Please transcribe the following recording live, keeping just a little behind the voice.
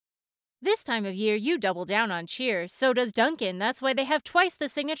This time of year, you double down on cheer. So does Dunkin'. That's why they have twice the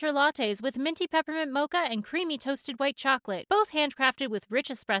signature lattes with minty peppermint mocha and creamy toasted white chocolate, both handcrafted with rich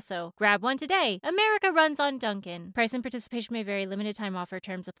espresso. Grab one today. America runs on Dunkin'. Price and participation may vary. Limited time offer.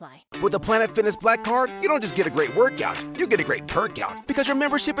 Terms apply. With the Planet Fitness Black Card, you don't just get a great workout, you get a great perk out because your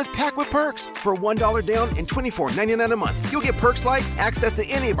membership is packed with perks. For $1 down and $24.99 a month, you'll get perks like access to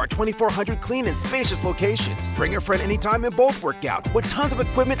any of our 2,400 clean and spacious locations. Bring a friend anytime and both work out with tons of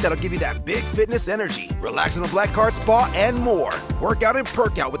equipment that'll give you that big fitness energy. Relax in the Black Card spa and more. Work out and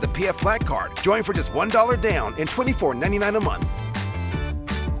perk out with the PF Black Card. Join for just $1 down and $24.99 a month.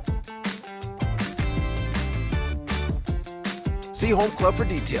 See Home Club for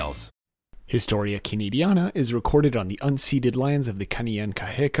details. Historia Canadiana is recorded on the unceded lands of the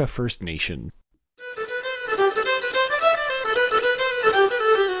Kanien'kehá:ka First Nation.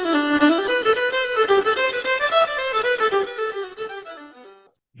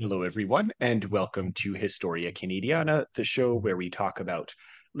 Hello, everyone, and welcome to Historia Canadiana, the show where we talk about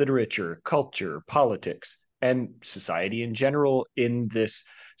literature, culture, politics, and society in general in this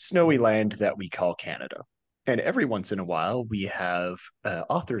snowy land that we call Canada. And every once in a while, we have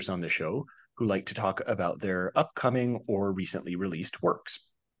authors on the show who like to talk about their upcoming or recently released works.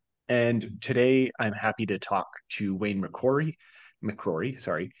 And today, I'm happy to talk to Wayne McCrory,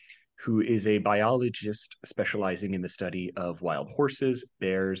 who is a biologist specializing in the study of wild horses,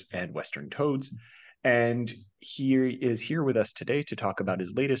 bears, and western toads. And he is here with us today to talk about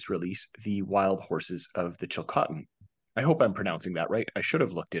his latest release, The Wild Horses of the Chilcotin. I hope I'm pronouncing that right. I should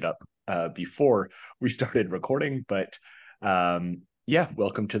have looked it up before we started recording, but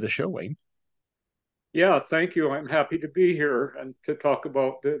welcome to the show, Wayne. Yeah, thank you. I'm happy to be here and to talk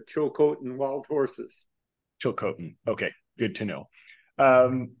about the Chilcotin wild horses. Chilcotin. Okay, good to know.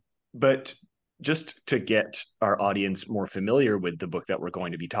 But just to get our audience more familiar with the book that we're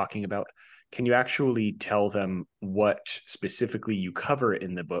going to be talking about, can you actually tell them what specifically you cover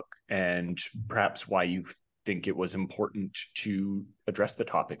in the book and perhaps why you think it was important to address the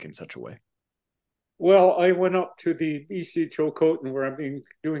topic in such a way? Well, I went up to the BC Chilcotin where I've been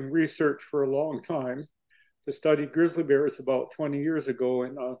doing research for a long time to study grizzly bears about 20 years ago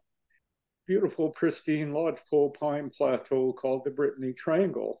in a beautiful, pristine lodgepole pine plateau called the Brittany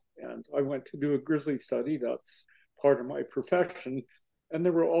Triangle. And I went to do a grizzly study. That's part of my profession. And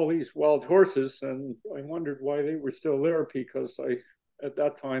there were all these wild horses, and I wondered why they were still there because at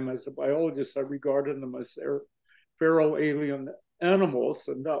that time, as a biologist, I regarded them as feral alien animals,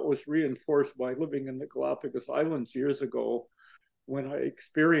 and that was reinforced by living in the Galapagos Islands years ago when I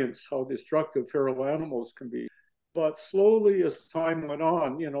experienced how destructive feral animals can be. But slowly as time went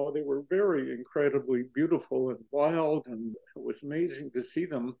on, they were very incredibly beautiful and wild, and it was amazing to see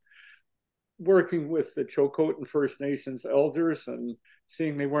them working with the Chilcotin First Nations elders and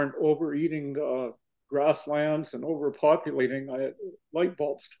seeing they weren't overeating the grasslands and overpopulating. Light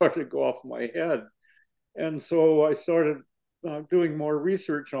bulbs started to go off my head. And so I started doing more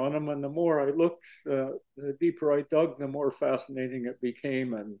research on them. And the more I looked, the deeper I dug, the more fascinating it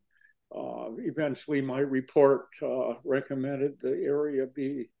became. And eventually my report recommended the area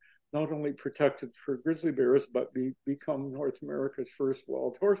be not only protected for grizzly bears, but become North America's first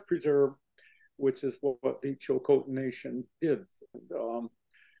wild horse preserve, which is what the Chilcotin Nation did.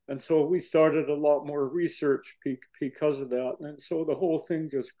 And so we started a lot more research because of that. And so the whole thing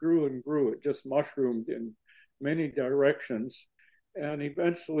just grew and grew. It just mushroomed in many directions. And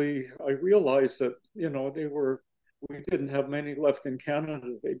eventually I realized that, we didn't have many left in Canada.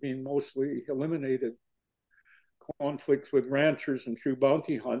 They've been mostly eliminated. Conflicts with ranchers and through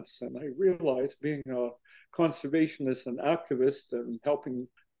bounty hunts. And I realized, being a conservationist and activist and helping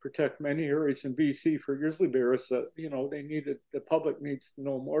protect many areas in BC for grizzly bears, that the public needs to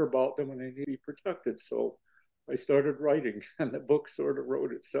know more about them and they need to be protected. So I started writing, and the book sort of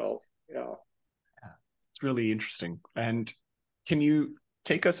wrote itself. Yeah, it's really interesting. And can you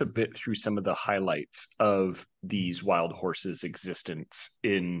take us a bit through some of the highlights of these wild horses' existence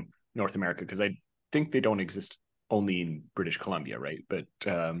in North America? Because I think they don't exist only in British Columbia, right? But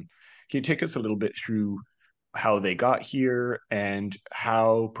can you take us a little bit through how they got here and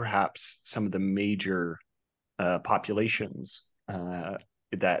how perhaps some of the major populations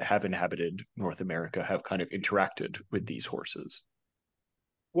that have inhabited North America have kind of interacted with these horses?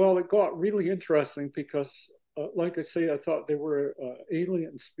 Well, it got really interesting because, like I say, I thought they were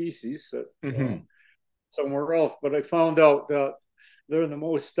alien species that somewhere else, but I found out that they're the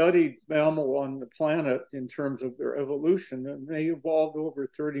most studied mammal on the planet in terms of their evolution, and they evolved over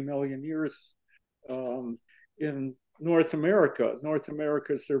 30 million years in North America. North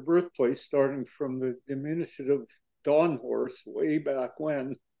America is their birthplace, starting from the diminutive dawn horse way back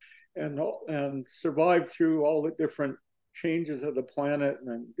when. and survived through all the different changes of the planet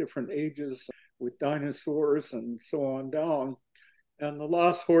and different ages with dinosaurs and so on down. And the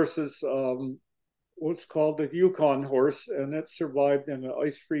last horse is what's called the Yukon horse, and it survived in an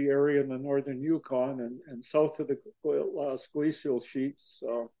ice-free area in the northern Yukon and south of the last glacial sheets,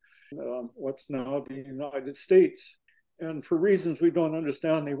 what's now the United States. And for reasons we don't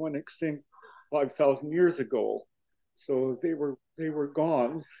understand, they went extinct 5,000 years ago. So they were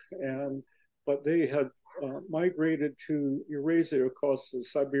gone, but they had migrated to Eurasia across the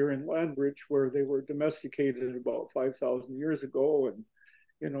Siberian land bridge, where they were domesticated about 5,000 years ago,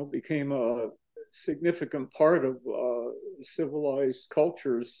 and became a significant part of civilized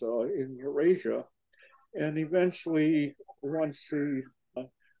cultures in Eurasia. And eventually, once the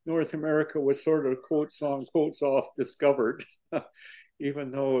North America was sort of quotes on, quotes off discovered,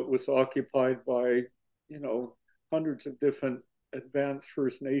 even though it was occupied by, hundreds of different advanced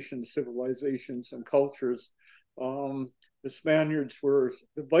First Nations civilizations and cultures. The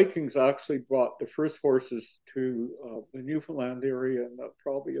Vikings actually brought the first horses to the Newfoundland area in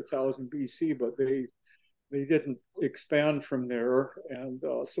probably 1000 BC, but they didn't expand from there. And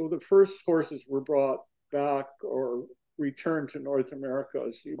so the first horses were brought back or returned to North America,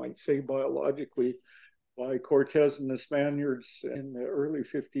 as you might say biologically, by Cortez and the Spaniards in the early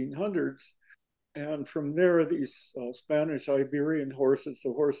 1500s. And from there, these Spanish Iberian horses,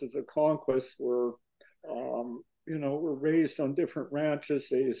 the horses of conquest, were raised on different ranches.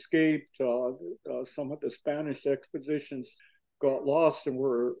 They escaped. Some of the Spanish expeditions got lost and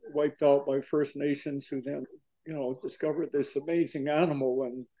were wiped out by First Nations, who then, discovered this amazing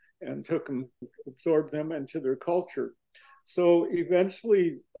animal and absorbed them into their culture. So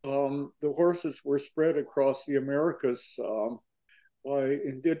eventually, the horses were spread across the Americas by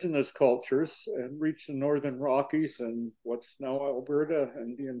indigenous cultures and reached the Northern Rockies and what's now Alberta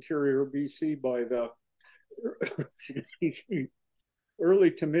and the interior of BC by the early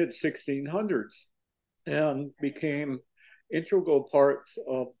to mid 1600s, and became integral parts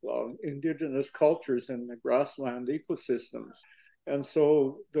of indigenous cultures in the grassland ecosystems. And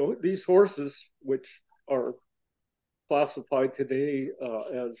so these horses, which are classified today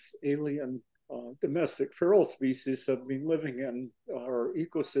as alien domestic feral species, have been living in our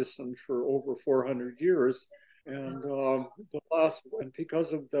ecosystem for over 400 years. And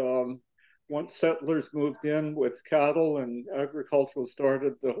because of once settlers moved in with cattle and agriculture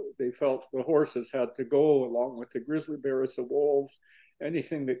started, they felt the horses had to go, along with the grizzly bears, the wolves,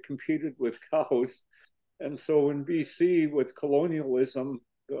 anything that competed with cows. And so in BC, with colonialism,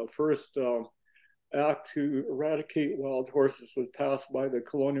 the first act to eradicate wild horses was passed by the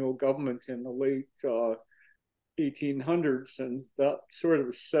colonial government in the late 1800s, and that sort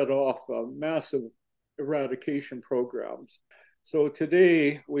of set off massive eradication programs. So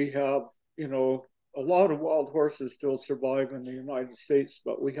today we have, a lot of wild horses still survive in the United States,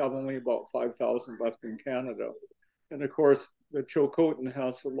 but we have only about 5,000 left in Canada. And of course, the Chilcotin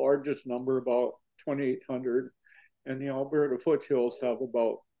has the largest number, about 2,800, and the Alberta foothills have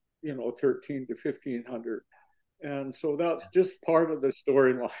about 13 to 1,500. And so that's just part of the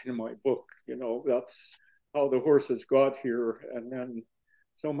storyline in my book. That's how the horses got here. And then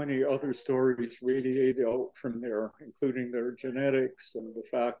so many other stories radiate out from there, including their genetics and the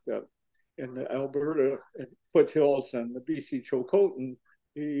fact that in the Alberta foothills and the BC Chilcotin,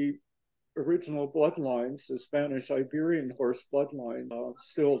 the original bloodlines, the Spanish Iberian horse bloodline,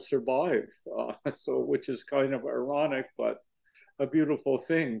 still survive. Which is kind of ironic, but a beautiful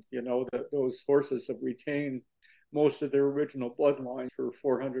thing, that those horses have retained most of their original bloodline for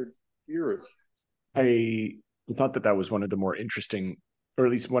 400 years. I thought that was one of the more interesting, or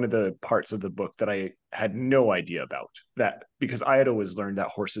at least one of the parts of the book that I had no idea about, that because I had always learned that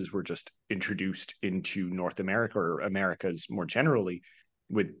horses were just introduced into North America, or Americas more generally,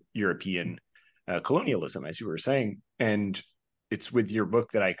 with European colonialism, as you were saying. And it's with your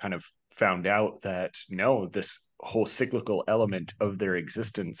book that I kind of found out that no, this whole cyclical element of their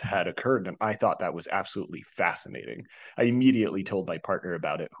existence had occurred. And I thought that was absolutely fascinating. I immediately told my partner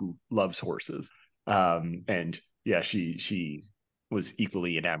about it, who loves horses. And yeah, she was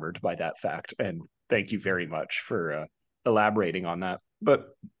equally enamored by that fact. And thank you very much for elaborating on that. But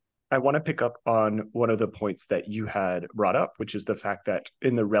I want to pick up on one of the points that you had brought up, which is the fact that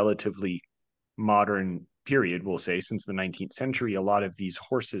in the relatively modern period, we'll say since the 19th century, a lot of these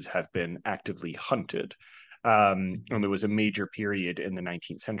horses have been actively hunted. And there was a major period in the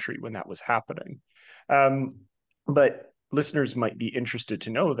 19th century when that was happening. But listeners might be interested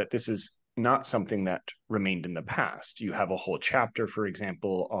to know that this is not something that remained in the past. You have a whole chapter, for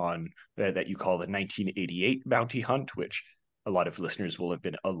example, on that you call the 1988 bounty hunt, which a lot of listeners will have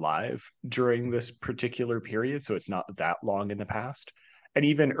been alive during this particular period, so it's not that long in the past. And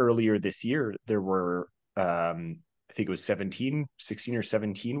even earlier this year, there were, I think it was 16 or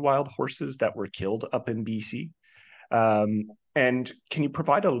 17 wild horses that were killed up in BC. And can you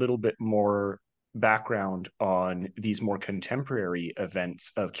provide a little bit more background on these more contemporary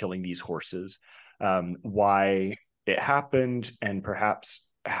events of killing these horses, why it happened, and perhaps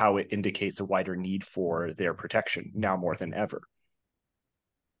how it indicates a wider need for their protection now more than ever?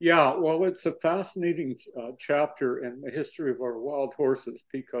 Yeah, well, it's a fascinating chapter in the history of our wild horses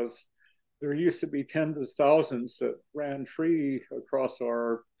because there used to be tens of thousands that ran free across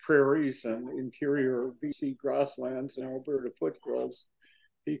our prairies and interior BC grasslands and Alberta foothills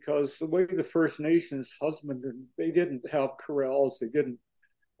because the way the First Nations husbanded, they didn't have corrals, they didn't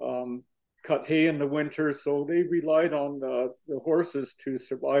cut hay in the winter, so they relied on the horses to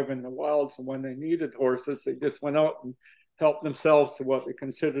survive in the wilds. And when they needed horses, they just went out and helped themselves to what they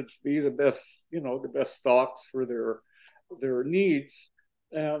considered to be the best, the best stocks for their needs.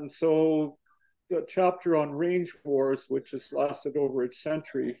 And so the chapter on range wars, which has lasted over a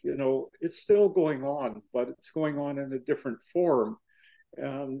century, it's still going on, but it's going on in a different form.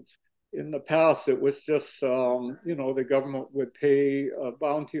 And in the past, it was just, the government would pay a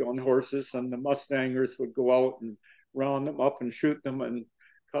bounty on horses and the Mustangers would go out and round them up and shoot them and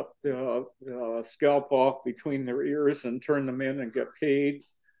cut the scalp off between their ears and turn them in and get paid.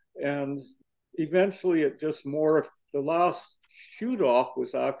 And eventually it just morphed. The last shoot off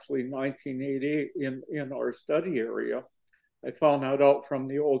was actually 1988 in our study area. I found that out from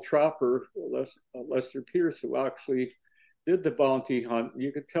the old trapper, Lester Pierce, who actually did the bounty hunt.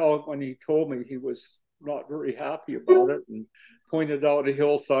 You could tell when he told me he was not very happy about it and pointed out a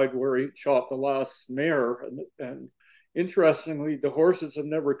hillside where he shot the last mare. And interestingly, the horses have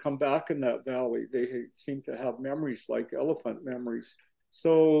never come back in that valley. They seem to have memories like elephant memories.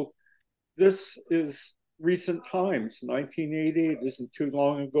 So this is recent times. 1988 isn't too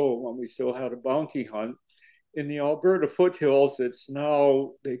long ago when we still had a bounty hunt. In the Alberta foothills, it's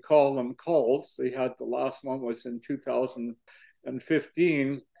now, they call them culls. They had, the last one was in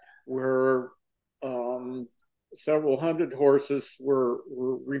 2015, where several hundred horses were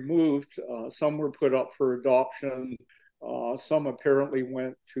removed. Some were put up for adoption. Some apparently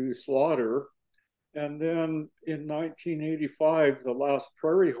went to slaughter. And then in 1985, the last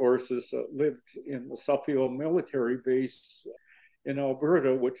prairie horses that lived in the Suffield military base in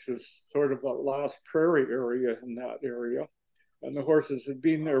Alberta, which is sort of a last prairie area in that area. And the horses had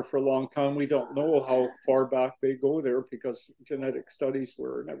been there for a long time. We don't know how far back they go there because genetic studies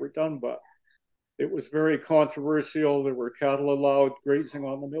were never done, but it was very controversial. There were cattle allowed grazing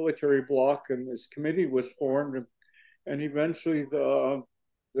on the military block, and this committee was formed. And eventually the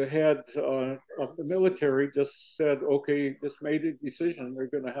head of the military just said, okay, just made a decision, they're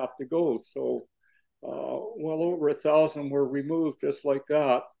going to have to go. So well over 1,000 were removed just like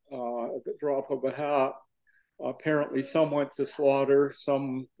that, at the drop of a hat. Apparently some went to slaughter,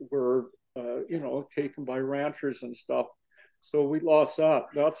 some were, taken by ranchers and stuff. So we lost that.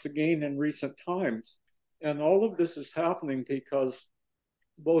 That's the gain in recent times. And all of this is happening because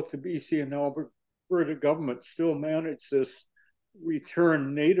both the BC and Alberta government still manage this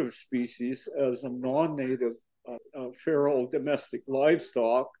return native species as a non-native feral domestic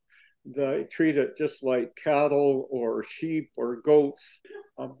livestock. They treat it just like cattle or sheep or goats,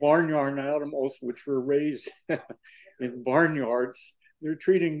 barnyard animals, which were raised in barnyards. They're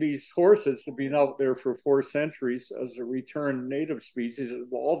treating these horses that have been out there for 4 centuries as a returned native species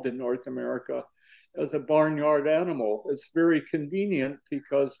evolved in North America as a barnyard animal. It's very convenient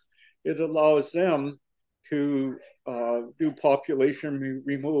because it allows them to do population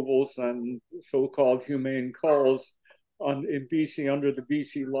removals and so-called humane culls in BC under the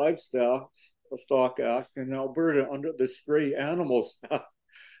BC Livestock Act, and Alberta under the Stray Animals Act.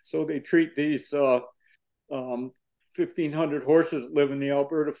 So they treat these 1,500 horses that live in the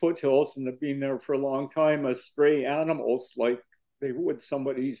Alberta foothills and have been there for a long time as stray animals, like they would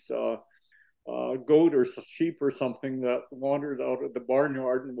somebody's goat or sheep or something that wandered out of the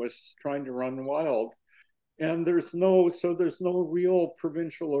barnyard and was trying to run wild. And there's no real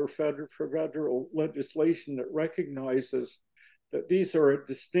provincial or federal legislation that recognizes that these are a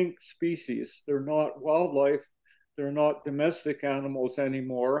distinct species. They're not wildlife. They're not domestic animals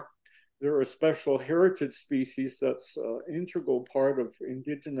anymore. They're a special heritage species that's an integral part of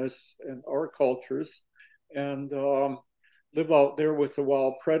Indigenous and our cultures, and live out there with the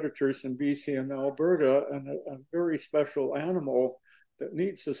wild predators in BC and Alberta, and a very special animal that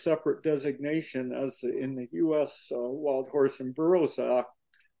needs a separate designation as in the U.S. Wild Horse and Burros Act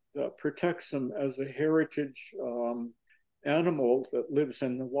that protects them as a heritage animal that lives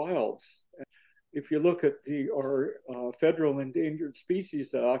in the wilds. If you look at our Federal Endangered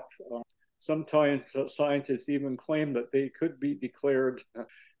Species Act, sometimes scientists even claim that they could be declared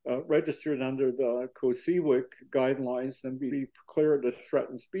registered under the COSEWIC guidelines and be declared a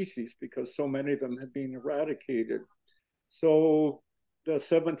threatened species because so many of them have been eradicated. So the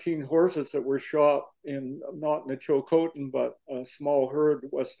 17 horses that were shot not in the Chilcotin, but a small herd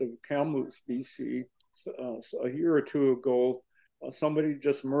west of Kamloops, BC, a year or two ago, somebody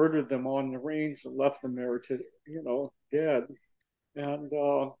just murdered them on the range and left them there to, dead. And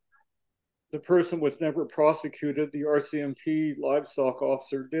the person was never prosecuted. The RCMP livestock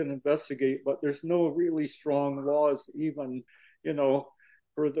officer did investigate, but there's no really strong laws even,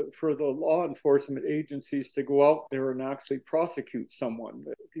 for the law enforcement agencies to go out there and actually prosecute someone.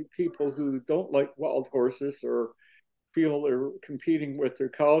 The people who don't like wild horses or feel they're competing with their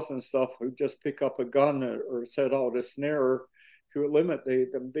cows and stuff who just pick up a gun or set out a snare to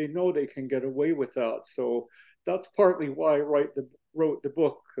eliminate them, they know they can get away with that. So that's partly why I wrote the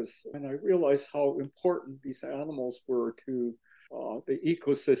book, because when I realized how important these animals were to the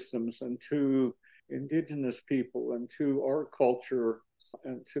ecosystems and to indigenous people and to our culture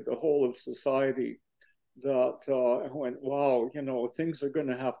and to the whole of society, that I went, wow, things are going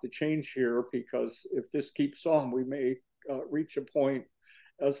to have to change here, because if this keeps on, we may reach a point,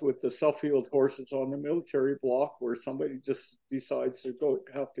 as with the Suffield horses on the military block, where somebody just decides to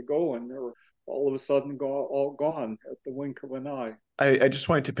have to go, and they're all of a sudden all gone at the wink of an eye. I just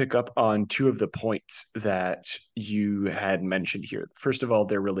wanted to pick up on two of the points that you had mentioned here. First of all,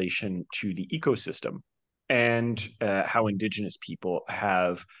 their relation to the ecosystem and how Indigenous people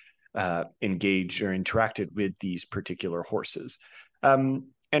have engaged or interacted with these particular horses. And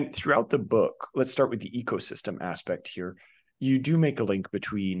throughout the book, let's start with the ecosystem aspect here. You do make a link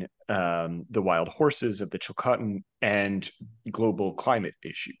between the wild horses of the Chilcotin and global climate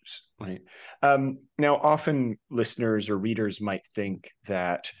issues, right? Now, often listeners or readers might think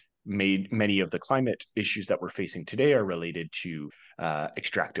that many of the climate issues that we're facing today are related to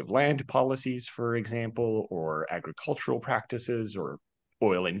extractive land policies, for example, or agricultural practices, or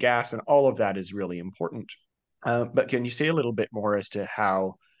oil and gas, and all of that is really important. But can you say a little bit more as to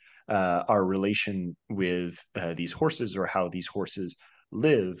how our relation with these horses, or how these horses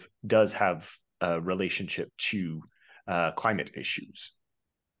live, does have a relationship to climate issues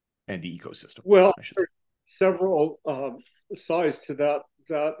and the ecosystem? Well, I should there say. are several sides to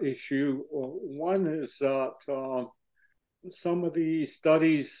that issue. One is that some of the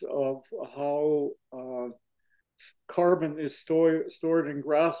studies of how carbon is stored in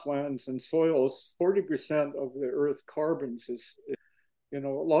grasslands and soils, 40% of the Earth's carbons is, a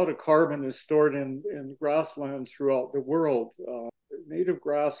lot of carbon is stored in grasslands throughout the world. Native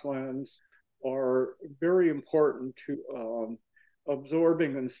grasslands are very important to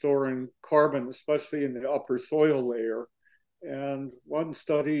absorbing and storing carbon, especially in the upper soil layer. And one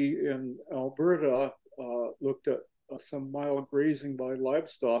study in Alberta looked at some mild grazing by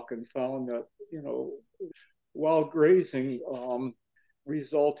livestock and found that, wild grazing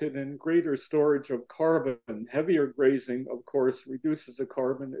resulted in greater storage of carbon. Heavier grazing, of course, reduces the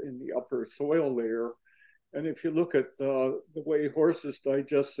carbon in the upper soil layer. And if you look at the way horses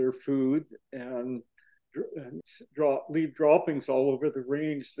digest their food and leave droppings all over the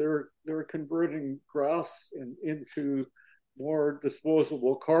range, they're converting grass into more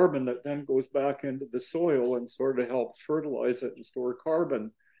disposable carbon that then goes back into the soil and sort of helps fertilize it and store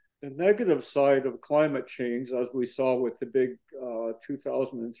carbon. The negative side of climate change, as we saw with the big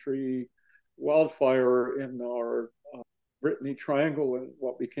 2003 wildfire in our Brittany Triangle and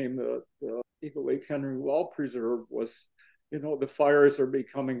what became the Eagle Lake Henry Wild Preserve, was, the fires are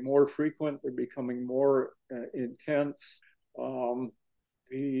becoming more frequent, they're becoming more intense.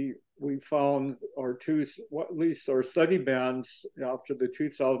 We found at least our study bands after the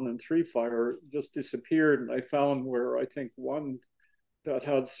 2003 fire just disappeared. And I found where I think one that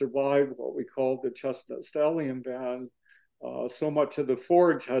had survived, what we called the chestnut stallion band, so much of the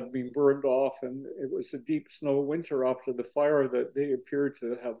forage had been burned off, and it was a deep snow winter after the fire that they appeared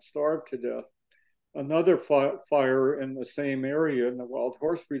to have starved to death. Another fire in the same area in the Wild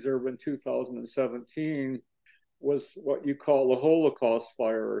Horse Preserve in 2017 was what you call a Holocaust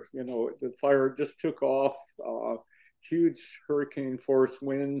fire. The fire just took off, huge hurricane force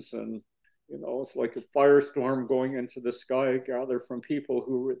winds, and it's like a firestorm going into the sky, gathered from people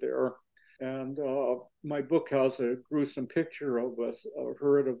who were there. And my book has a gruesome picture of a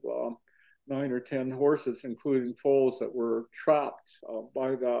herd of 9 or 10 horses, including foals, that were trapped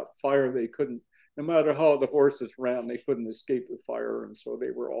by that fire. They couldn't, no matter how the horses ran, they couldn't escape the fire, and so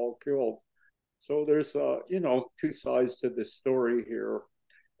they were all killed. So there's, two sides to this story here.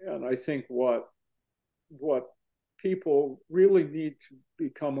 And I think what people really need to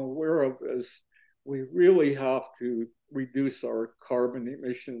become aware of is we really have to reduce our carbon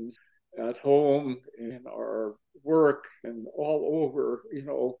emissions at home, in our work, and all over.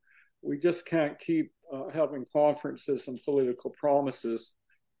 We just can't keep having conferences and political promises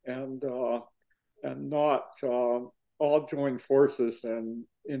and not all join forces and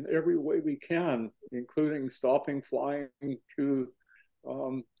in every way we can, including stopping flying to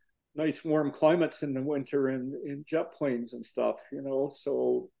nice warm climates in the winter in jet planes and stuff.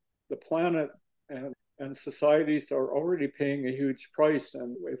 So the planet and societies are already paying a huge price,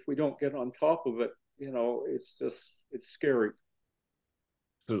 and if we don't get on top of it, it's scary.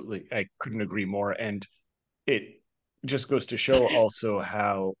 Absolutely. I couldn't agree more. And it just goes to show also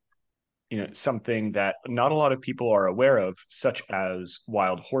how, something that not a lot of people are aware of, such as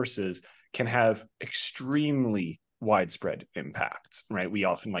wild horses, can have extremely widespread impacts, right? We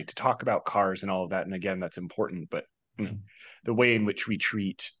often like to talk about cars and all of that. And again, that's important, but the way in which we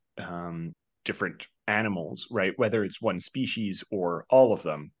treat different animals, right? Whether it's one species or all of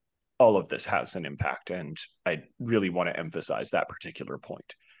them, all of this has an impact. And I really want to emphasize that particular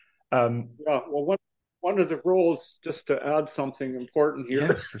point. Yeah, well, one of the roles, just to add something important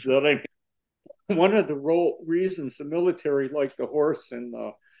here, one of the reasons the military liked the horse in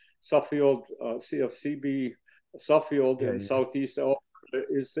Suffield, CFCB Suffield in Southeast Alberta,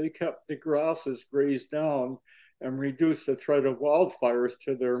 is they kept the grasses grazed down and reduced the threat of wildfires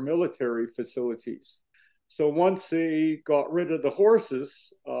to their military facilities. So once they got rid of the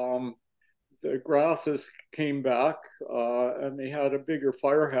horses, the grasses came back and they had a bigger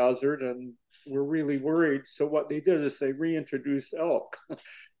fire hazard and were really worried. So what they did is they reintroduced elk.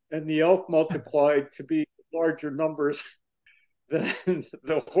 And the elk multiplied to be larger numbers than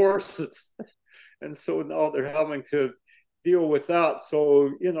the horses. And so now they're having to deal with that. So,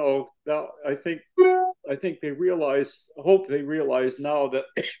 that I think they hope they realize now that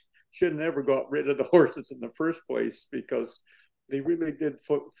should have never got rid of the horses in the first place, because they really did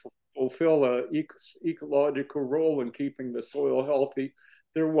fulfill an ecological role in keeping the soil healthy.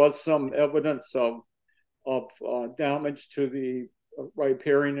 There was some evidence of damage to the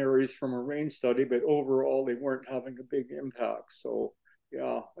riparian areas from a rain study, but overall they weren't having a big impact. So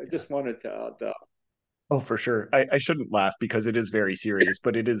yeah, I just wanted to add that. Oh, for sure. I shouldn't laugh because it is very serious,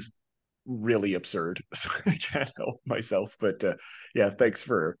 but it is really absurd. So I can't help myself. But yeah, thanks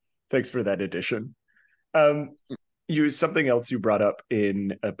for that addition. Um, something else you brought up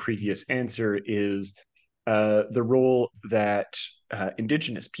in a previous answer is the role that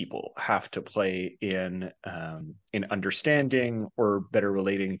Indigenous people have to play in understanding or better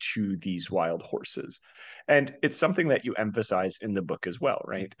relating to these wild horses, and it's something that you emphasize in the book as well,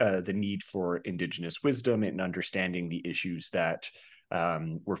 right? The need for Indigenous wisdom and understanding the issues that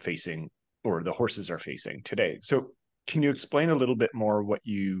we're facing, or the horses are facing today. So, can you explain a little bit more what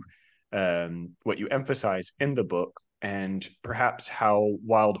you emphasize in the book, and perhaps how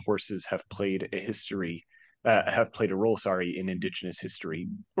wild horses have played a role, in Indigenous history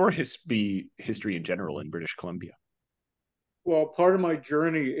or history in general in British Columbia? Well, part of my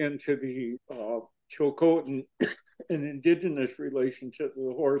journey into the Chilcotin and Indigenous relationship with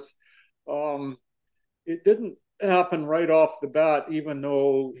the horse, it didn't happen right off the bat, even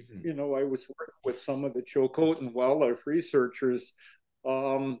though, I was working with some of the Chilcotin wildlife researchers.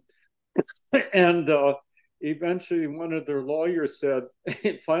 And eventually one of their lawyers said,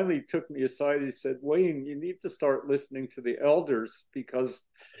 it finally took me aside. He said, Wayne, you need to start listening to the elders, because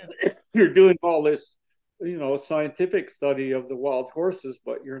you're doing all this, scientific study of the wild horses,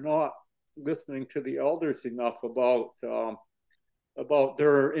 but you're not listening to the elders enough about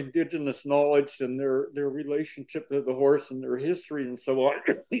their Indigenous knowledge and their relationship to the horse and their history and so on.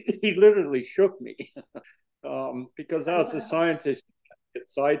 He literally shook me because as a scientist, you get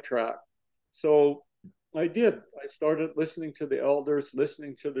sidetracked. So I did. I started listening to the elders,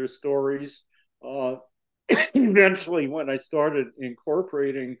 listening to their stories. Eventually, when I started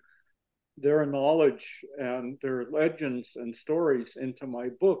incorporating their knowledge and their legends and stories into my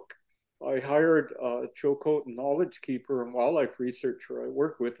book, I hired a Chilcotin knowledge keeper and wildlife researcher I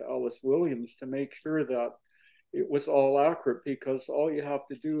work with, Alice Williams, to make sure that it was all accurate, because all you have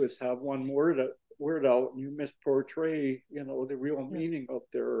to do is have one word out and you misportray, the real meaning of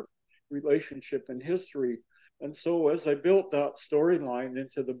their relationship and history. And so as I built that storyline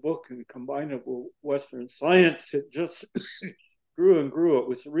into the book and combined it with Western science, it just grew and grew. It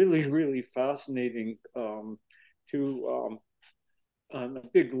was really, really fascinating and a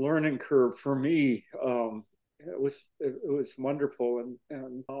big learning curve for me. It was wonderful,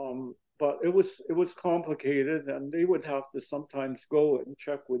 and but it was complicated, and they would have to sometimes go and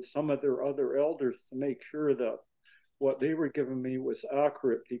check with some of their other elders to make sure that what they were giving me was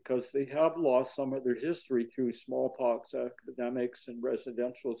accurate, because they have lost some of their history through smallpox epidemics and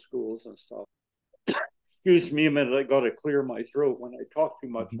residential schools and stuff. Excuse me a minute, I got to clear my throat when I talk too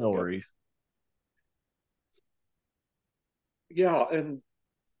much. No worries. Yeah, and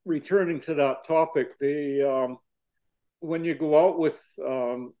returning to that topic, when you go out with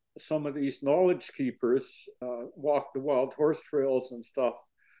some of these knowledge keepers, walk the wild horse trails and stuff,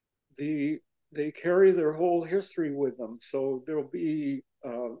 they carry their whole history with them. So there'll be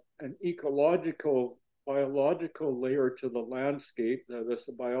an ecological, biological layer to the landscape that as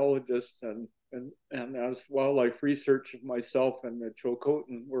a biologist and as wildlife researcher myself and the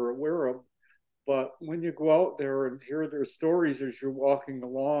Chilcotin were aware of. But when you go out there and hear their stories as you're walking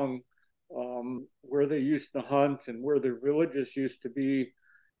along, where they used to hunt and where their villages used to be,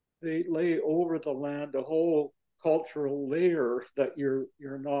 they lay over the land a whole cultural layer that you're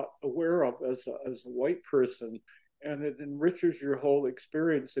not aware of as a white person, and it enriches your whole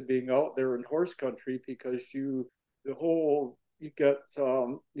experience of being out there in horse country, because you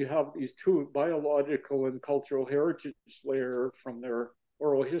have these two, biological and cultural heritage layer from their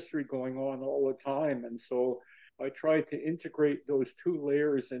oral history going on all the time. And so I try to integrate those two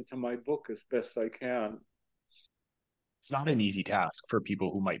layers into my book as best I can. It's not an easy task for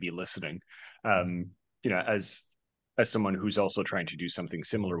people who might be listening. As someone who's also trying to do something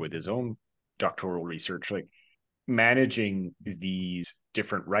similar with his own doctoral research, like managing these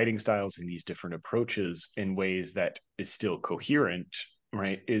different writing styles and these different approaches in ways that is still coherent,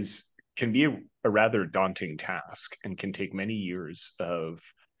 right, can be a rather daunting task, and can take many years of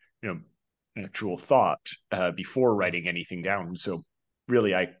actual thought before writing anything down. So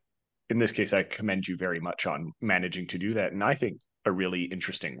really, in this case, I commend you very much on managing to do that, and I think a really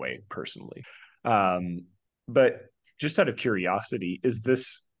interesting way personally. But just out of curiosity, is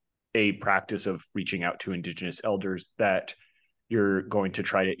this a practice of reaching out to Indigenous elders that you're going to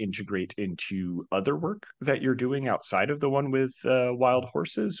try to integrate into other work that you're doing outside of the one with wild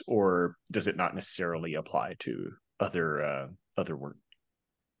horses, or does it not necessarily apply to other work?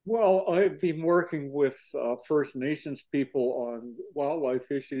 Well, I've been working with First Nations people on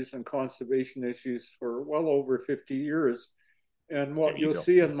wildlife issues and conservation issues for well over 50 years. And what you'll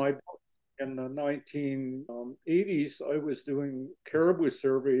see in my book, in the 1980s, I was doing caribou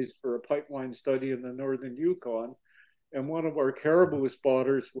surveys for a pipeline study in the northern Yukon. And one of our caribou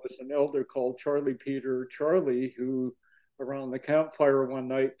spotters was an elder called Charlie Peter Charlie, who around the campfire one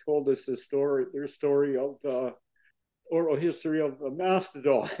night told us their story of the oral history of the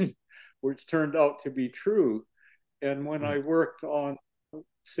mastodon, which turned out to be true. And when I worked on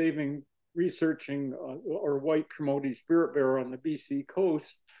researching our white Comodo spirit bear on the BC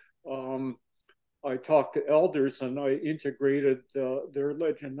coast, I talked to elders and I integrated their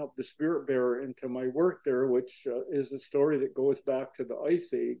legend of the spirit bear into my work there, which is a story that goes back to the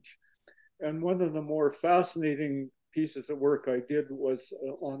Ice Age. And one of the more fascinating pieces of work I did was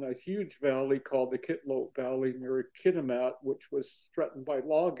on a huge valley called the Kitlope Valley near Kitimat, which was threatened by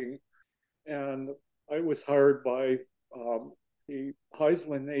logging. And I was hired by the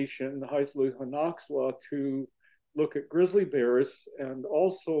Haisla Nation, the Haisla Hanaksla, to look at grizzly bears and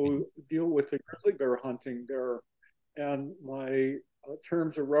also deal with the grizzly bear hunting there. And my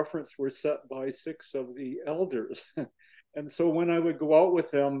terms of reference were set by 6 of the elders. And so when I would go out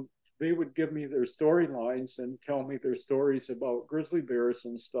with them, they would give me their storylines and tell me their stories about grizzly bears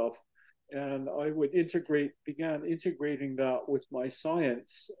and stuff. And I would began integrating that with my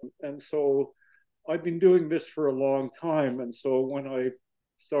science. And so I've been doing this for a long time. And so when I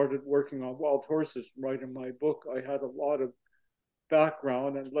started working on wild horses, writing my book, I had a lot of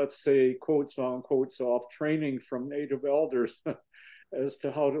background and, let's say, quotes on, quotes off, training from native elders as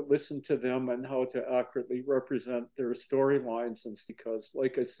to how to listen to them and how to accurately represent their storylines. And because,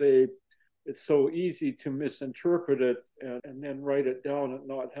 like I say, it's so easy to misinterpret it and then write it down and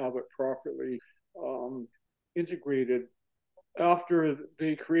not have it properly integrated. After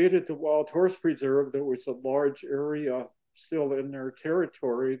they created the Wild Horse Preserve, there was a large area still in their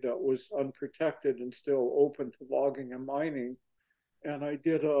territory that was unprotected and still open to logging and mining. And I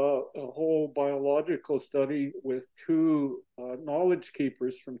did a whole biological study with 2 knowledge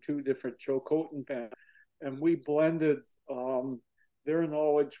keepers from 2 different Chilcotin bands. And we blended their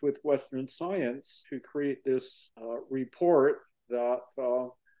knowledge with Western science to create this report that,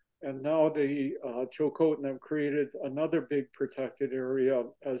 and now the Chilcotin have created another big protected area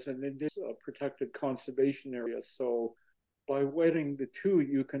as an Indigenous protected conservation area. So by wedding the 2,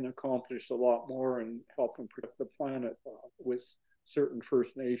 you can accomplish a lot more and help them protect the planet with certain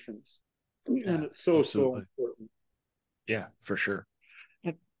First Nations. And Yeah, it's so absolutely. important. Yeah, for sure.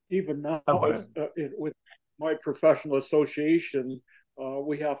 And Even now, I want to. with my professional association,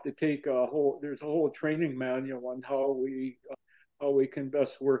 we have to take there's a whole training manual on how we can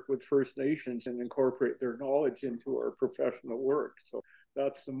best work with First Nations and incorporate their knowledge into our professional work. So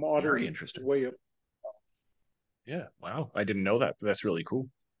that's the Very modern interesting. way of. Yeah, wow. I didn't know that. That's really cool.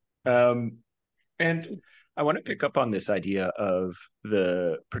 Um, and I want to pick up on this idea of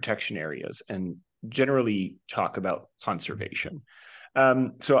the protection areas and generally talk about conservation.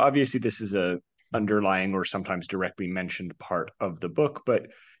 So obviously this is a underlying or sometimes directly mentioned part of the book, but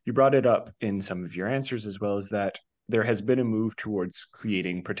you brought it up in some of your answers as well as that there has been a move towards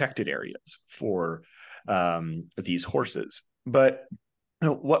creating protected areas for these horses. But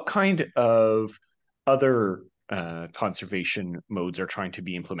what kind of other conservation modes are trying to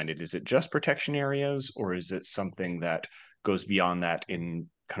be implemented? Is it just protection areas, or is it something that goes beyond that in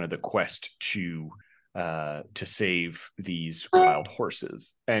kind of the quest to save these wild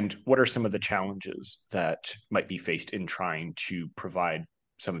horses? And what are some of the challenges that might be faced in trying to provide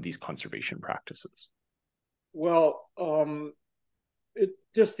some of these conservation practices? Well, it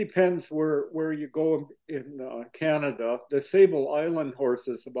just depends where you go in Canada. The Sable Island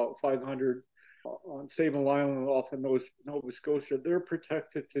horses, about 500 on Sable Island off in Nova Scotia, they're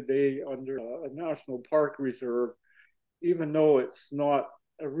protected today under a national park reserve, even though it's not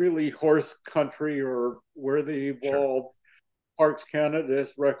a really horse country or where they Sure, evolved. Parks Canada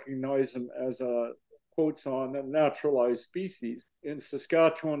has recognized them as a quotes on a naturalized species. In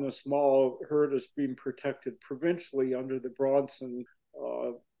Saskatchewan, a small herd is being protected provincially under the Bronson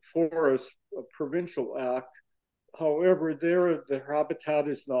uh, Forest Provincial Act. However, there the habitat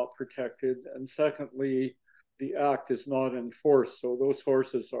is not protected, and secondly, the act is not enforced, so those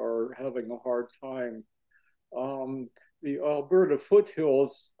horses are having a hard time. Um, the Alberta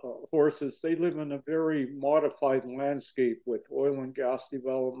foothills horses, they live in a very modified landscape with oil and gas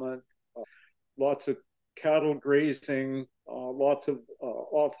development, lots of cattle grazing, lots of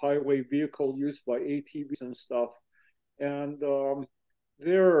off-highway vehicle use by ATVs and stuff. And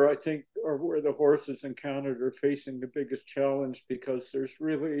there, I think, are where the horses in Canada are facing the biggest challenge because there's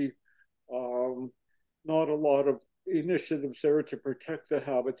really um, not a lot of initiatives there to protect the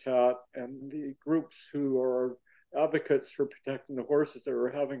habitat, and the groups who are advocates for protecting the horses are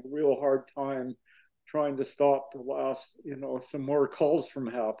having a real hard time trying to stop the last, some more calls from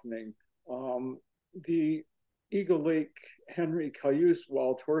happening. The Eagle Lake Henry Cayuse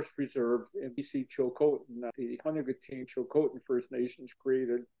Wild Horse Preserve in BC Chilcotin that the Huntington Chilcotin First Nations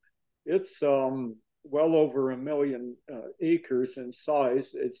created. It's well over 1 million acres in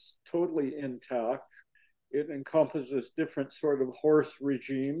size. It's totally intact. It encompasses different sort of horse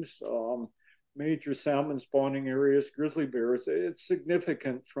regimes, major salmon spawning areas, grizzly bears. It's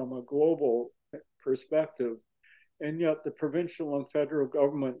significant from a global perspective. And yet the provincial and federal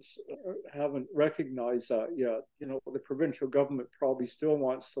governments haven't recognized that yet. The provincial government probably still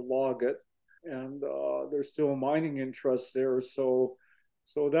wants to log it, and there's still mining interests there. So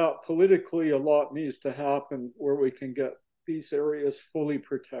that politically a lot needs to happen where we can get these areas fully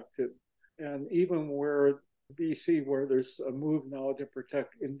protected. And even where BC, where there's a move now to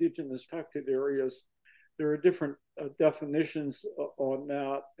protect Indigenous protected areas, there are different definitions on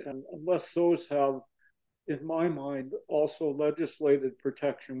that. And unless those have, in my mind, also legislated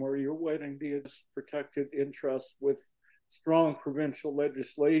protection where you're wedding these protected interests with strong provincial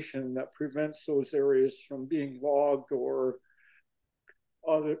legislation that prevents those areas from being logged or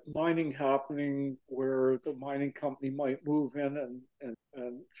other mining happening where the mining company might move in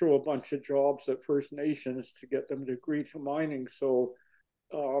and throw a bunch of jobs at First Nations to get them to agree to mining. So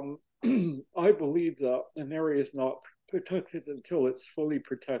I believe that an area is not protected until it's fully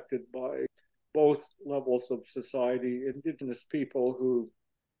protected by both levels of society, Indigenous people who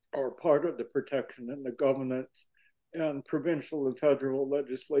are part of the protection and the governance, and provincial and federal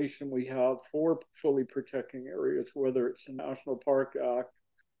legislation we have for fully protecting areas, whether it's the National Park Act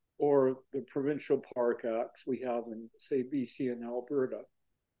or the provincial park acts we have in, say, BC and Alberta.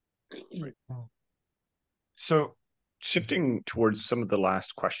 right. So, shifting towards some of the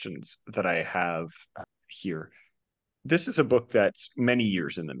last questions that I have here, this is a book that's many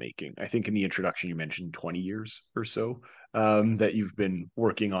years in the making. I think in the introduction you mentioned 20 years or so that you've been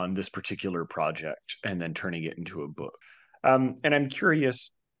working on this particular project and then turning it into a book. And I'm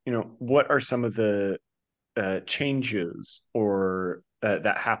curious, what are some of the changes or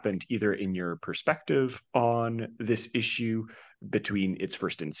that happened either in your perspective on this issue between its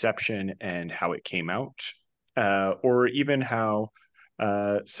first inception and how it came out, or even how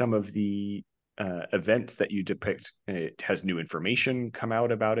some of the events that you depict, it has new information come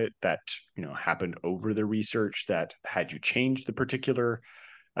out about it that happened over the research that had you change the particular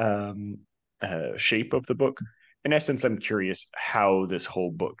um, shape of the book. In essence, I'm curious how this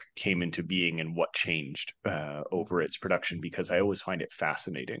whole book came into being and what changed over its production, because I always find it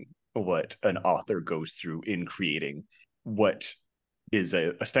fascinating what an author goes through in creating what is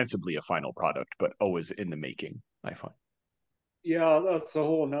ostensibly a final product, but always in the making, I find. Yeah, that's a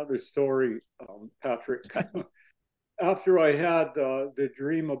whole another story, Patrick. After I had the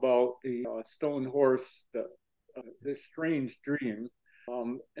dream about the stone horse, this strange dream,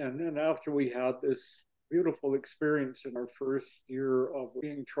 and then after we had this beautiful experience in our first year of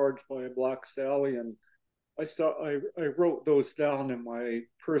being charged by a black stallion, I wrote those down in my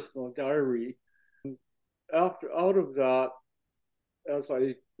personal diary. After out of that, as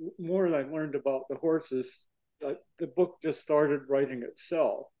I more I learned about the horses, the book just started writing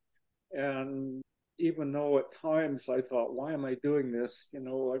itself. And even though at times I thought, why am I doing this?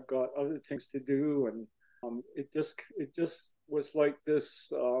 I've got other things to do, and it just was like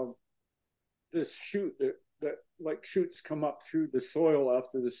this shoot that like shoots come up through the soil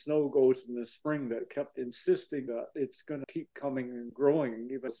after the snow goes in the spring, that kept insisting that it's going to keep coming and growing.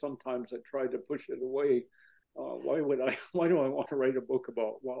 Even sometimes I tried to push it away. Why do I want to write a book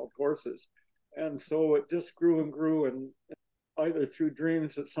about wild horses? And so it just grew and grew, and either through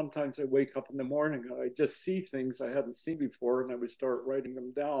dreams that sometimes I wake up in the morning and I just see things I hadn't seen before, and I would start writing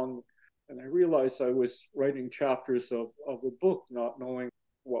them down. And I realized I was writing chapters of a book, not knowing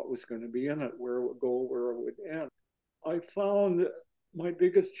what was going to be in it, where it would go, where it would end. I found my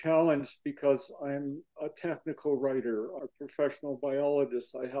biggest challenge, because I'm a technical writer, a professional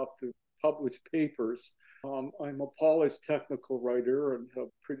biologist, I have to publish papers. I'm a polished technical writer and have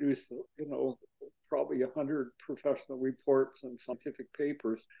produced, probably 100 professional reports and scientific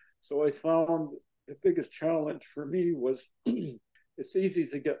papers. So I found the biggest challenge for me was it's easy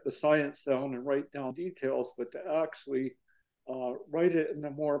to get the science down and write down details, but to actually write it in a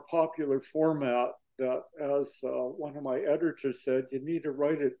more popular format that, as one of my editors said, you need to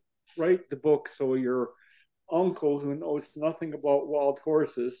write the book so your uncle, who knows nothing about wild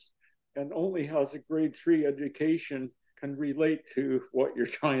horses and only has a grade 3 education, can relate to what you're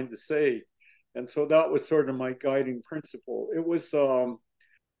trying to say. And so that was sort of my guiding principle. It was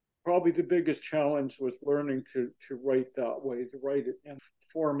probably the biggest challenge was learning to write that way, to write it in a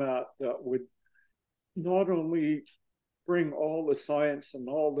format that would not only bring all the science and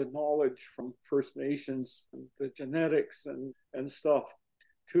all the knowledge from First Nations and the genetics and stuff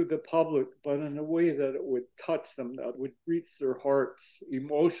to the public, but in a way that it would touch them, that would reach their hearts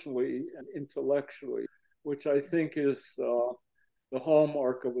emotionally and intellectually, which I think is the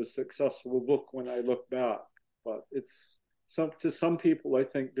hallmark of a successful book when I look back. But to some people, I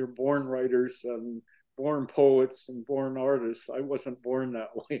think they're born writers and born poets and born artists. I wasn't born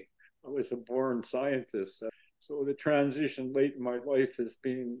that way. I was a born scientist. So the transition late in my life has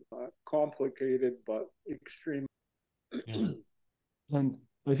been complicated, but extreme. Yeah. And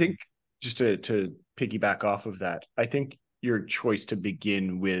I think, just to piggyback off of that, I think your choice to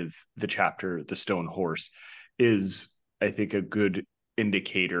begin with the chapter, The Stone Horse, is, I think, a good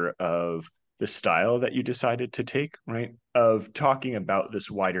indicator of the style that you decided to take, right? Of talking about this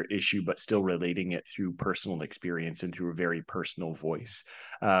wider issue, but still relating it through personal experience and through a very personal voice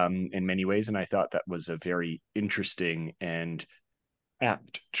in many ways. And I thought that was a very interesting and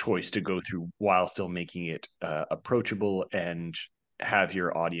apt choice to go through while still making it approachable and have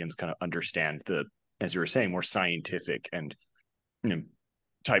your audience kind of understand the, as you were saying, more scientific and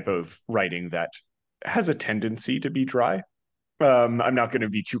type of writing that has a tendency to be dry. I'm not going to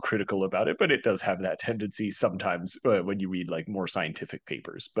be too critical about it, but it does have that tendency sometimes when you read like more scientific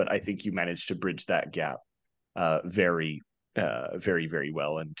papers. But I think you managed to bridge that gap very, very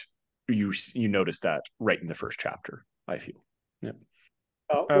well, and you notice that right in the first chapter, I feel. Yeah.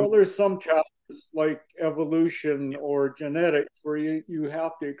 Well, there's some chapters like evolution or genetics where you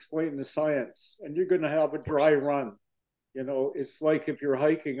have to explain the science, and you're going to have a dry run. It's like if you're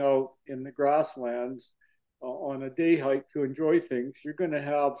hiking out in the grasslands on a day hike to enjoy things, you're going to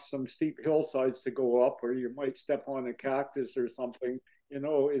have some steep hillsides to go up, or you might step on a cactus or something.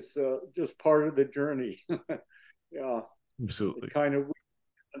 It's just part of the journey. Yeah, absolutely. It kind of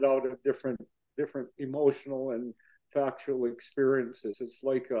out of different emotional and factual experiences. It's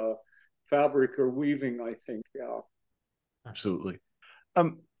like a fabric or weaving, I think. Yeah, absolutely.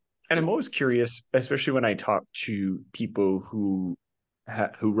 And I'm always curious, especially when I talk to people who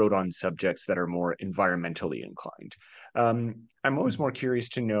wrote on subjects that are more environmentally inclined. I'm always more curious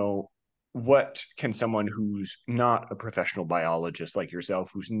to know what can someone who's not a professional biologist like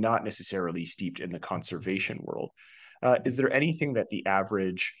yourself, who's not necessarily steeped in the conservation world, is there anything that the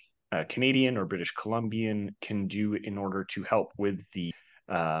average Canadian or British Columbian can do in order to help with the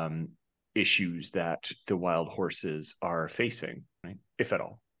um, issues that the wild horses are facing, right? If at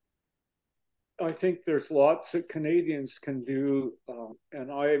all? I think there's lots that Canadians can do.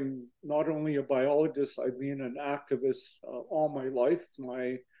 And I'm not only a biologist, I've been an activist all my life.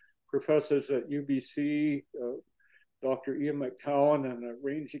 My professors at UBC, Dr. Ian McTowan and a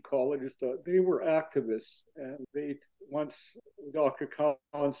range ecologist, they were activists. And once Dr.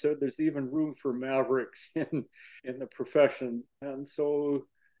 Cowan said there's even room for mavericks in the profession. And so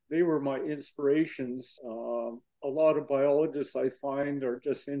they were my inspirations. A lot of biologists I find are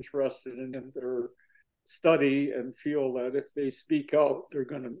just interested in their study and feel that if they speak out, they're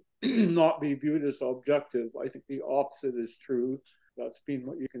going to not be viewed as objective. I think the opposite is true. That's been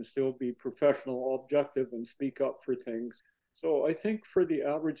what you can still be professional, objective, and speak up for things. So I think for the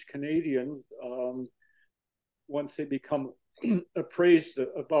average Canadian, once they become appraised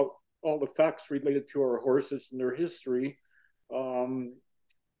about all the facts related to our horses and their history, believe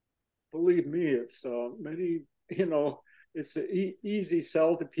me, it's it's an easy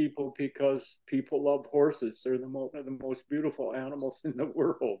sell to people because people love horses. They're one of the most beautiful animals in the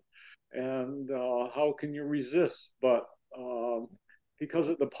world. And how can you resist? But because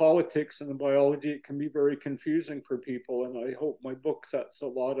of the politics and the biology, it can be very confusing for people. And I hope my book sets a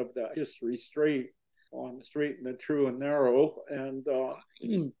lot of that history straight on the straight and the true and narrow. And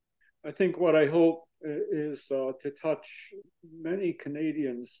I think what I hope is to touch many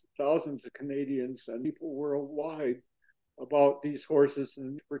Canadians, thousands of Canadians and people worldwide about these horses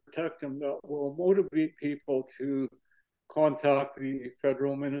and protect them, that will motivate people to contact the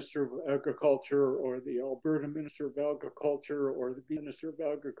federal minister of agriculture or the Alberta minister of agriculture or the minister of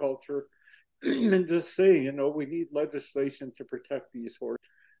agriculture and just say, we need legislation to protect these horses.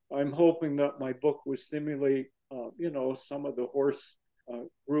 I'm hoping that my book will stimulate, some of the horse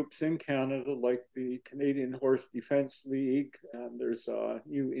groups in Canada, like the Canadian Horse Defence League, and there's a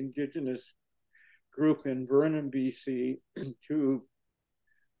new Indigenous group in Vernon, BC, to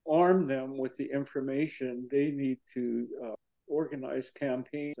arm them with the information they need to organize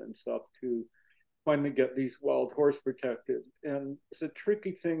campaigns and stuff to finally get these wild horse protected. And it's a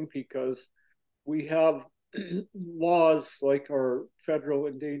tricky thing because we have laws like our Federal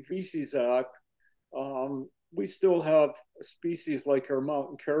Endangered Species Act. We still have species like our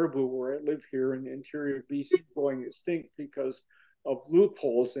mountain caribou, where I live here in the interior of BC, going extinct because of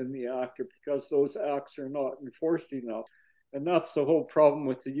loopholes in the act or because those acts are not enforced enough. And that's the whole problem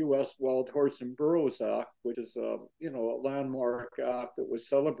with the U.S. Wild Horse and Burros Act, which is a landmark act that was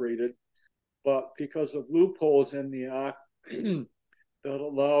celebrated. But because of loopholes in the act that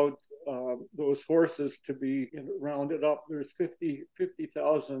allowed those horses to be rounded up, there's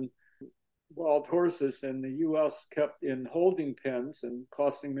 50,000 wild horses in the U.S. kept in holding pens and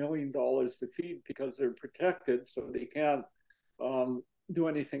costing $1 million to feed because they're protected, so they can't do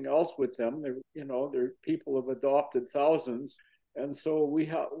anything else with them. They're people have adopted thousands, and so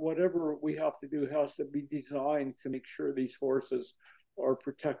whatever we have to do has to be designed to make sure these horses are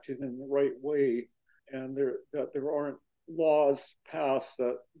protected in the right way, and that there aren't laws passed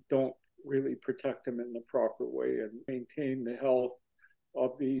that don't really protect them in the proper way and maintain the health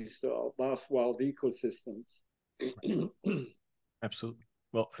of these last wild ecosystems. Absolutely.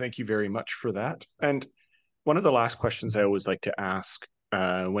 Well, thank you very much for that. And one of the last questions I always like to ask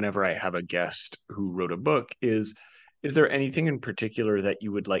whenever I have a guest who wrote a book is there anything in particular that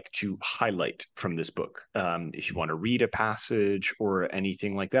you would like to highlight from this book? If you want to read a passage or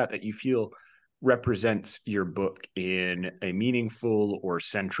anything like that you feel represents your book in a meaningful or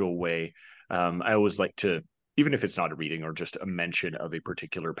central way. I always like to, even if it's not a reading or just a mention of a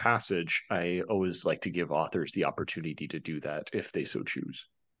particular passage, I always like to give authors the opportunity to do that if they so choose.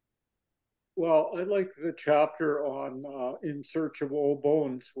 Well, I like the chapter on In Search of Old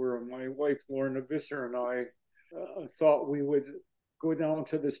Bones, where my wife, Lorna Visser, and I thought we would go down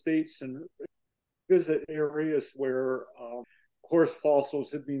to the States and visit areas where horse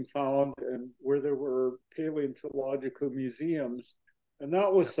fossils had been found and where there were paleontological museums. And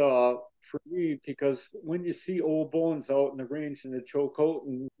that was for me, because when you see old bones out in the range in the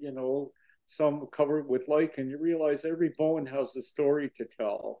Chilcotin, some covered with lichen, you realize every bone has a story to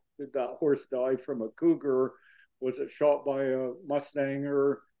tell. Did that horse die from a cougar? Was it shot by a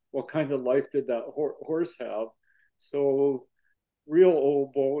Mustanger? What kind of life did that horse have? So real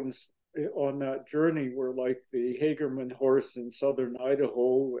old bones on that journey were like the Hagerman horse in southern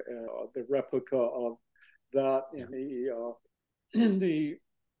Idaho, the replica of that in the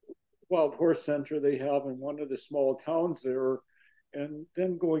wild horse center they have in one of the small towns there, and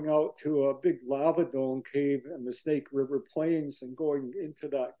then going out to a big lava dome cave in the Snake River Plains and going into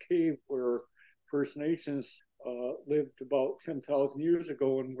that cave where First Nations lived about 10,000 years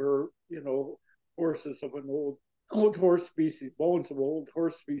ago, and where, horses of an old horse species, bones of old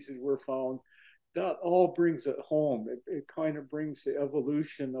horse species were found. That all brings it home. It kind of brings the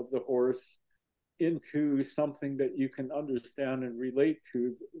evolution of the horse into something that you can understand and relate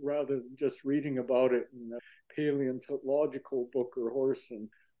to, rather than just reading about it in a paleontological book or horse. And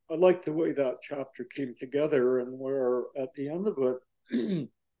I like the way that chapter came together, and where at the end of it,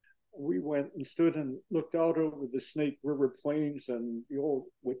 we went and stood and looked out over the Snake River Plains, and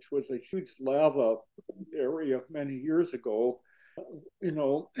which was a huge lava area many years ago,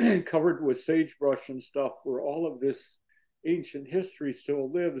 covered with sagebrush and stuff, where all of this ancient history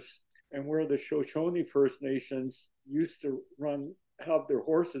still lives, and where the Shoshone First Nations used to have their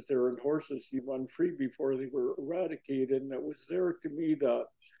horses there, and horses you run free before they were eradicated. And it was there to me that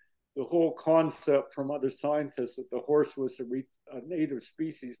the whole concept from other scientists that the horse was a native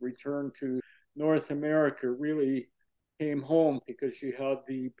species returned to North America really came home, because you had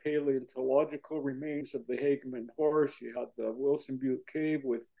the paleontological remains of the Hageman horse, you had the Wilson Butte Cave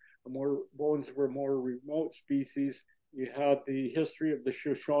with more bones of a more remote species, you had the history of the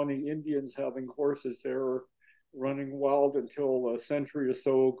Shoshone Indians having horses there running wild until a century or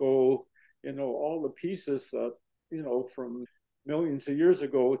so ago. All the pieces that, from millions of years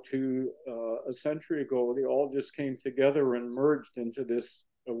ago to a century ago, they all just came together and merged into this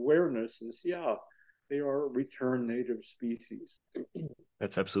awareness they are returned native species.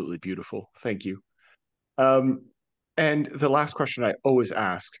 That's absolutely beautiful. Thank you. And the last question I always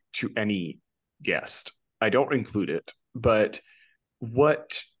ask to any guest, I don't include it, but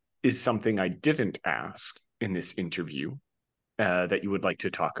what is something I didn't ask in this interview that you would like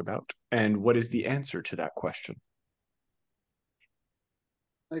to talk about? And what is the answer to that question?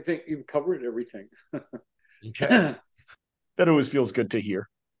 I think you've covered everything. Okay. That always feels good to hear.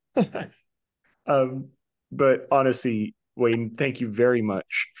 But honestly, Wayne, thank you very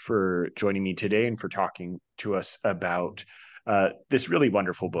much for joining me today and for talking to us about this really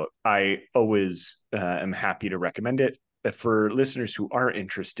wonderful book. I always am happy to recommend it. For listeners who are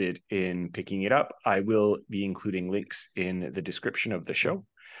interested in picking it up, I will be including links in the description of the show.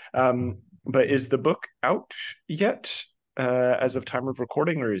 But is the book out yet as of time of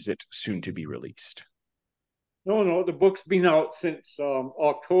recording, or is it soon to be released? No, the book's been out since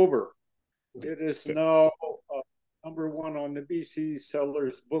October. It is now number one on the BC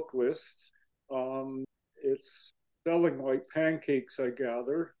sellers book list. It's selling like pancakes, I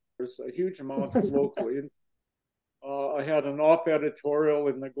gather. There's a huge amount locally. I had an op editorial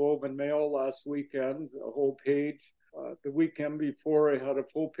in the Globe and Mail last weekend, a whole page. The weekend before, I had a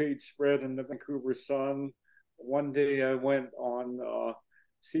full page spread in the Vancouver Sun. One day I went on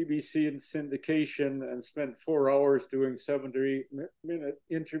CBC and syndication and spent 4 hours doing 7 to 8 minute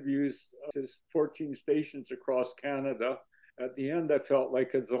interviews to 14 stations across Canada. At the end, I felt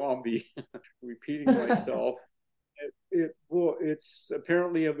like a zombie, repeating myself. It's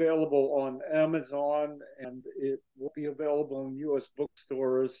apparently available on Amazon, and it will be available in U.S.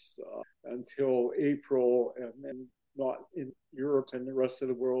 bookstores until April, and then not in Europe and the rest of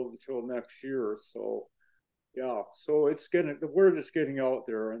the world until next year. So the word is getting out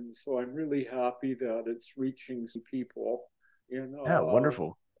there, and so I'm really happy that it's reaching some people.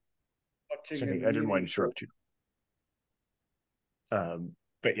 Wonderful. Sorry, I didn't want to interrupt you.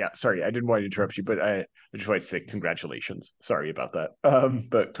 But yeah, sorry, I didn't want to interrupt you, but I just wanted to say congratulations. Sorry about that.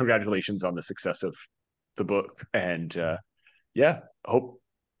 But congratulations on the success of the book, and hope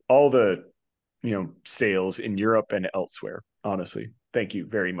all the sales in Europe and elsewhere. Honestly, thank you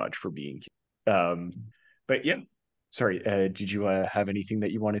very much for being here. But yeah, sorry, did you have anything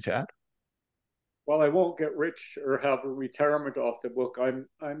that you wanted to add? Well, I won't get rich or have a retirement off the book. I'm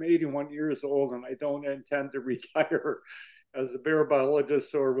 81 years old, and I don't intend to retire as a bear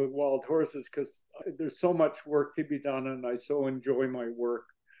biologist or with wild horses, because there's so much work to be done, and I so enjoy my work.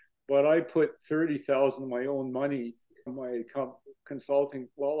 But I put $30,000 of my own money in my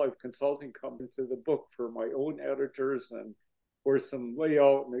wildlife consulting company to the book for my own editors and for some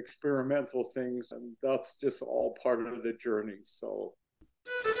layout and experimental things, and that's just all part of the journey. So.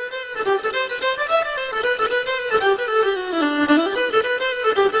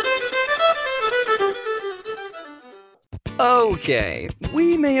 Okay,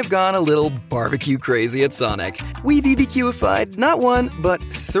 we may have gone a little barbecue crazy at Sonic. We BBQified not one, but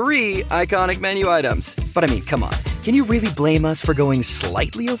 3 iconic menu items. But I mean, come on, can you really blame us for going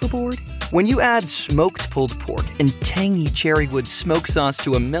slightly overboard? When you add smoked pulled pork and tangy cherrywood smoke sauce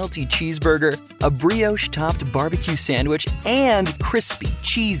to a melty cheeseburger, a brioche-topped barbecue sandwich, and crispy,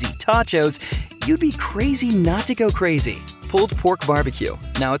 cheesy tacos, you'd be crazy not to go crazy. Pulled pork barbecue,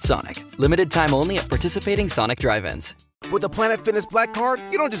 now at Sonic. Limited time only at participating Sonic drive-ins. With the Planet Fitness Black Card,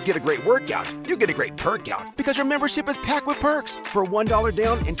 you don't just get a great workout, you get a great perk out because your membership is packed with perks. For $1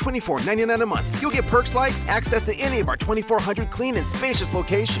 down and $24.99 a month, you'll get perks like access to any of our 2,400 clean and spacious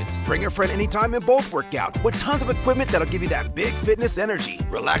locations. Bring your friend anytime and both work out with tons of equipment that'll give you that big fitness energy.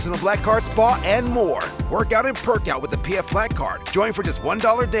 Relax in the Black Card spa and more. Work out and perk out with the PF Black Card. Join for just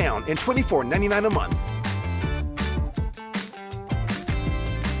 $1 down and $24.99 a month.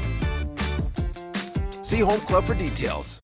 See Home Club for details.